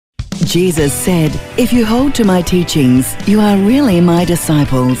Jesus said, "If you hold to my teachings, you are really my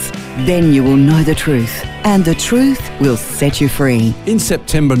disciples. Then you will know the truth, and the truth will set you free." In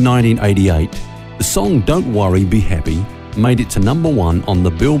September 1988, the song Don't Worry, Be Happy made it to number 1 on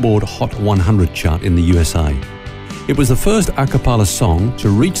the Billboard Hot 100 chart in the USA. It was the first a cappella song to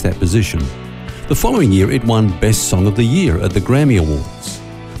reach that position. The following year, it won Best Song of the Year at the Grammy Awards.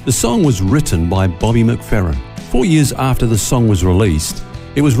 The song was written by Bobby McFerrin. 4 years after the song was released,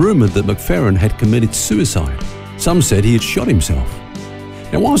 it was rumoured that McFerrin had committed suicide. Some said he had shot himself.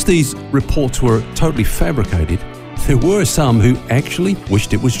 Now, whilst these reports were totally fabricated, there were some who actually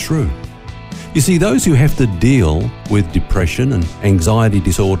wished it was true. You see, those who have to deal with depression and anxiety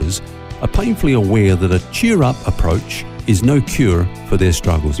disorders are painfully aware that a cheer-up approach is no cure for their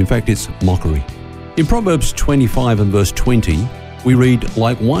struggles. In fact, it's mockery. In Proverbs 25 and verse 20, we read,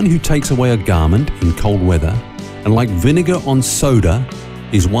 "Like one who takes away a garment in cold weather, and like vinegar on soda,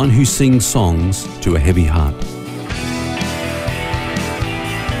 is one who sings songs to a heavy heart."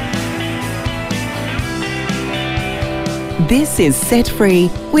 This is Set Free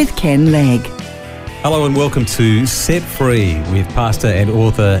with Ken Legg. Hello and welcome to Set Free with pastor and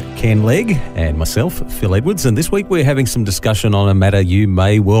author Ken Legg and myself, Phil Edwards. And this week we're having some discussion on a matter you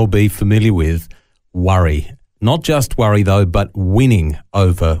may well be familiar with, worry. Not just worry though, but winning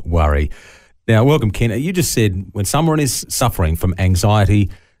over worry. Now, welcome Ken. You just said when someone is suffering from anxiety,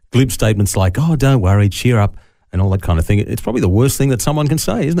 glib statements like, "Oh, don't worry, cheer up," and all that kind of thing, it's probably the worst thing that someone can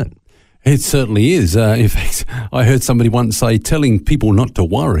say, isn't it? It certainly is. In fact, I heard somebody once say telling people not to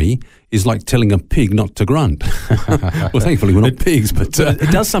worry is like telling a pig not to grunt. Well, thankfully we're not pigs, but...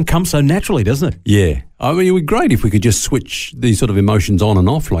 it does come so naturally, doesn't it? Yeah. I mean, it would be great if we could just switch these sort of emotions on and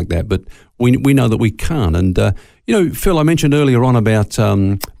off like that, but we know that we can't. And, Phil, I mentioned earlier on about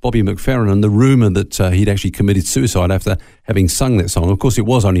Bobby McFerrin and the rumour that he'd actually committed suicide after having sung that song. Of course, it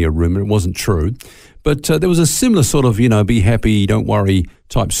was only a rumour. It wasn't true. But there was a similar sort of, be happy, don't worry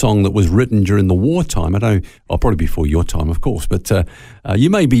type song that was written during the wartime. I don't know, probably before your time, of course, but you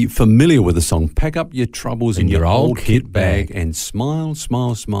may be familiar with the song, "Pack up your troubles in your old kit bag and smile,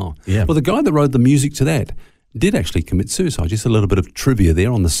 smile, smile." Yeah. Well, the guy that wrote the music to that did actually commit suicide. Just a little bit of trivia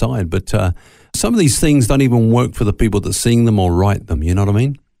there on the side. But some of these things don't even work for the people that sing them or write them, you know what I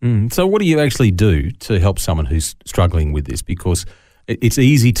mean? So what do you actually do to help someone who's struggling with this? Because it's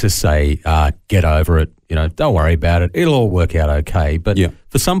easy to say, get over it, don't worry about it, it'll all work out okay. But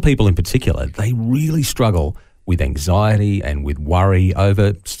for some people in particular, they really struggle with anxiety and with worry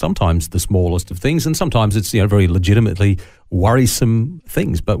over sometimes the smallest of things, and sometimes it's very legitimately worrisome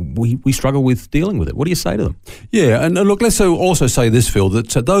things, but we struggle with dealing with it. What do you say to them? Yeah, and look, let's also say this, Phil,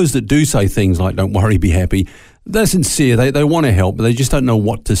 that those that do say things like "don't worry, be happy," they're sincere, they want to help, but they just don't know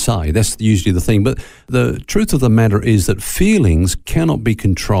what to say. That's usually the thing. But the truth of the matter is that feelings cannot be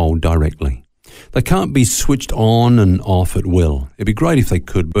controlled directly. They can't be switched on and off at will. It'd be great if they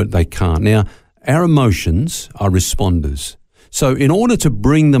could, but they can't. Now, our emotions are responders. So in order to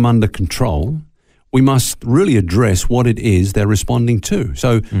bring them under control, we must really address what it is they're responding to.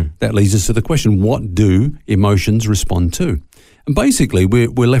 So that leads us to the question, what do emotions respond to? And basically,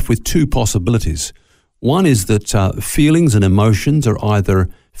 we're left with two possibilities. One is that feelings and emotions are either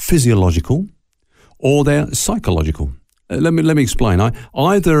physiological or they're psychological. Let me explain.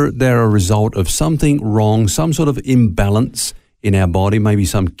 Either they're a result of something wrong, some sort of imbalance in our body, maybe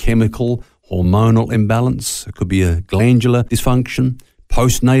some chemical, hormonal imbalance. It could be a glandular dysfunction,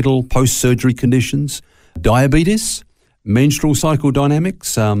 postnatal, post-surgery conditions, diabetes, menstrual cycle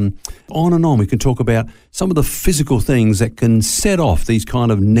dynamics, on and on. We can talk about some of the physical things that can set off these kind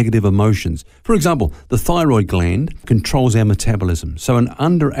of negative emotions. For example, the thyroid gland controls our metabolism. So an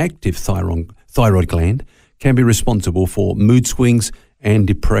underactive thyroid gland can be responsible for mood swings and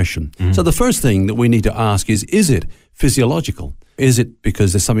depression. So the first thing that we need to ask is it physiological? Is it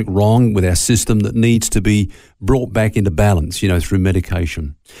because there's something wrong with our system that needs to be brought back into balance, through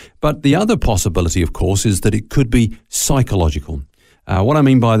medication? But the other possibility, of course, is that it could be psychological. What I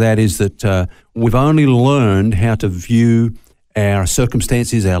mean by that is that we've only learned how to view our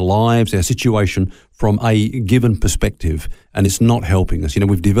circumstances, our lives, our situation from a given perspective, and it's not helping us.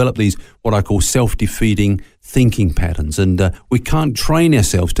 We've developed these, what I call self-defeating thinking patterns, and we can't train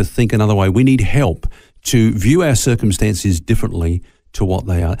ourselves to think another way. We need help to view our circumstances differently to what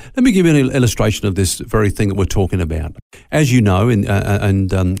they are. Let me give you an illustration of this very thing that we're talking about. As you know,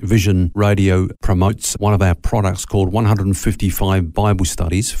 Vision Radio promotes one of our products called 155 Bible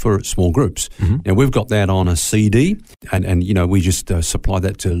Studies for small groups. Now, we've got that on a CD, and we just supply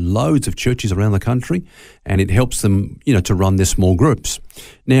that to loads of churches around the country, and it helps them, to run their small groups.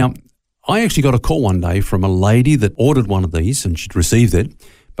 Now, I actually got a call one day from a lady that ordered one of these, and she'd received it,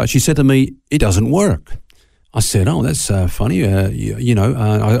 But she said to me, it doesn't work. I said, oh, that's funny.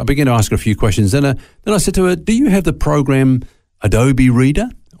 I began to ask her a few questions. Then I said to her, do you have the program Adobe Reader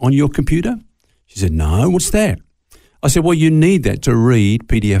on your computer? She said, no, what's that? I said, well, you need that to read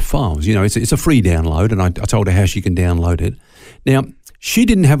PDF files. It's a free download, and I told her how she can download it. Now, she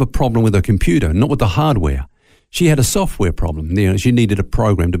didn't have a problem with her computer, not with the hardware. She had a software problem. She needed a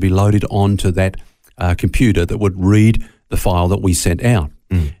program to be loaded onto that computer that would read the file that we sent out.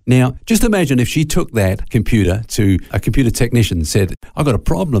 Now, just imagine if she took that computer to a computer technician and said, I've got a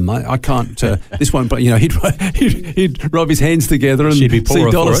problem. I can't, this won't, he'd rub his hands together and she'd be poorer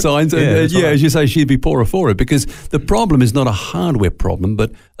see dollar for it. signs. And, Right. as you say, she'd be poorer for it, because the problem is not a hardware problem,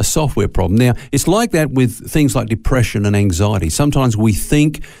 but a software problem. Now, it's like that with things like depression and anxiety. Sometimes we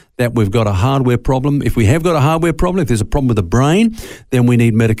think that we've got a hardware problem. If we have got a hardware problem, if there's a problem with the brain, then we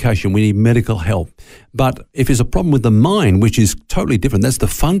need medication, we need medical help. But if there's a problem with the mind, which is totally different, that's the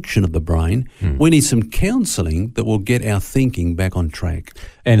function of the brain, we need some counselling that will get our thinking back on track.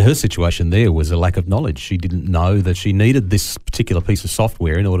 And her situation there was a lack of knowledge. She didn't know that she needed this particular piece of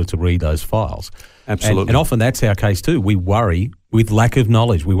software in order to read those files. Absolutely. And often that's our case too. We worry with lack of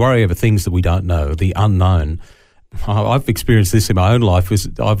knowledge. We worry over things that we don't know, the unknown. I've experienced this in my own life.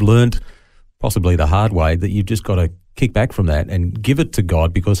 I've learned, possibly the hard way, that you've just got to kick back from that and give it to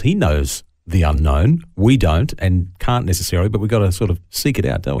God, because He knows the unknown. We don't and can't necessarily, but we've got to sort of seek it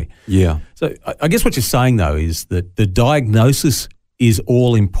out, don't we? Yeah. So I guess what you're saying, though, is that the diagnosis is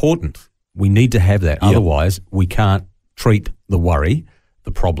all important. We need to have that. Yep. Otherwise, we can't treat the worry,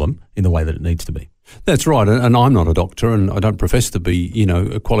 the problem, in the way that it needs to be. That's right, and I'm not a doctor, and I don't profess to be,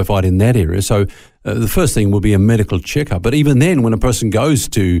 qualified in that area. So the first thing will be a medical checkup. But even then, when a person goes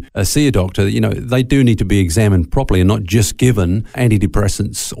to see a doctor, they do need to be examined properly and not just given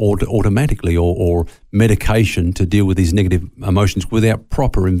antidepressants automatically or medication to deal with these negative emotions without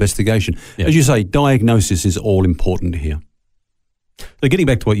proper investigation. Yeah. As you say, diagnosis is all important here. So getting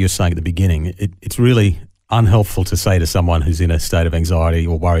back to what you were saying at the beginning, it's really unhelpful to say to someone who's in a state of anxiety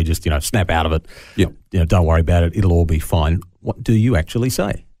or worry, just, snap out of it. Yep. Don't worry about it. It'll all be fine. What do you actually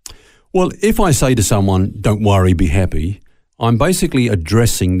say? Well, if I say to someone, don't worry, be happy, I'm basically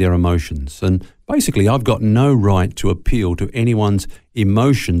addressing their emotions. And basically, I've got no right to appeal to anyone's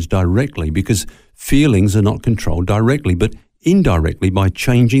emotions directly, because feelings are not controlled directly, but indirectly by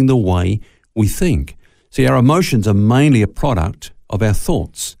changing the way we think. See, our emotions are mainly a product of our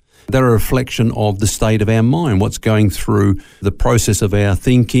thoughts. They're a reflection of the state of our mind, what's going through the process of our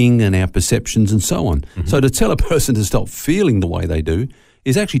thinking and our perceptions and so on. Mm-hmm. So to tell a person to stop feeling the way they do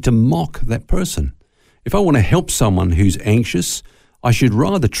is actually to mock that person. If I want to help someone who's anxious, I should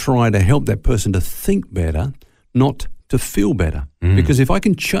rather try to help that person to think better, not to feel better. Because if I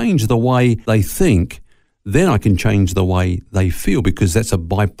can change the way they think, then I can change the way they feel, because that's a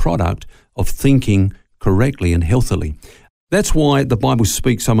byproduct of thinking correctly and healthily. That's why the Bible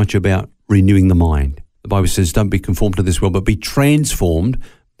speaks so much about renewing the mind. The Bible says, don't be conformed to this world, but be transformed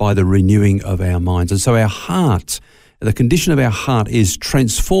by the renewing of our minds. And so our heart, the condition of our heart is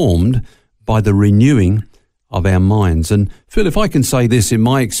transformed by the renewing of our minds. And Phil, if I can say this, in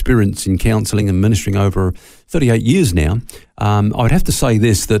my experience in counselling and ministering over 38 years now, I would have to say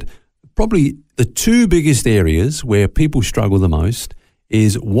this, that probably the two biggest areas where people struggle the most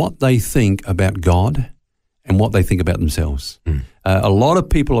is what they think about God and what they think about themselves. A lot of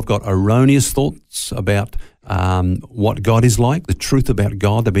people have got erroneous thoughts about what God is like, the truth about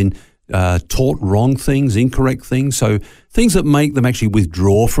God. They've been taught wrong things, incorrect things, so things that make them actually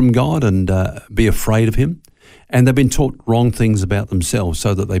withdraw from God and be afraid of Him. And they've been taught wrong things about themselves,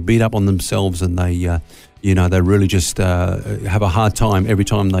 so that they beat up on themselves and they, they really just have a hard time every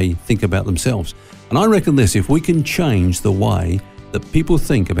time they think about themselves. And I reckon this, if we can change the way that people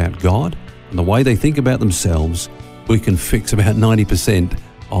think about God and the way they think about themselves, we can fix about 90%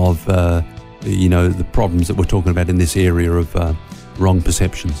 of the problems that we're talking about in this area of wrong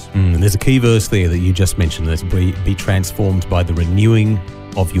perceptions. There's a key verse there that you just mentioned, that's be transformed by the renewing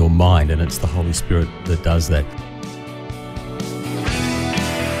of your mind, and it's the Holy Spirit that does that.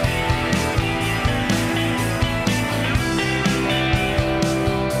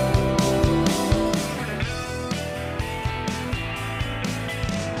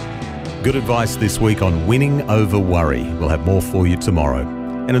 Good advice this week on winning over worry. We'll have more for you tomorrow.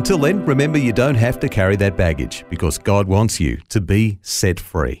 And until then, remember, you don't have to carry that baggage, because God wants you to be set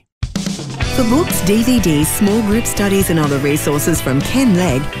free. For books, DVDs, small group studies and other resources from Ken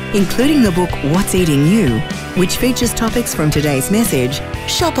Legg, including the book What's Eating You, which features topics from today's message,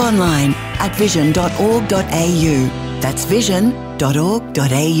 shop online at vision.org.au. That's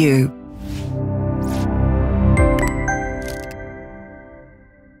vision.org.au.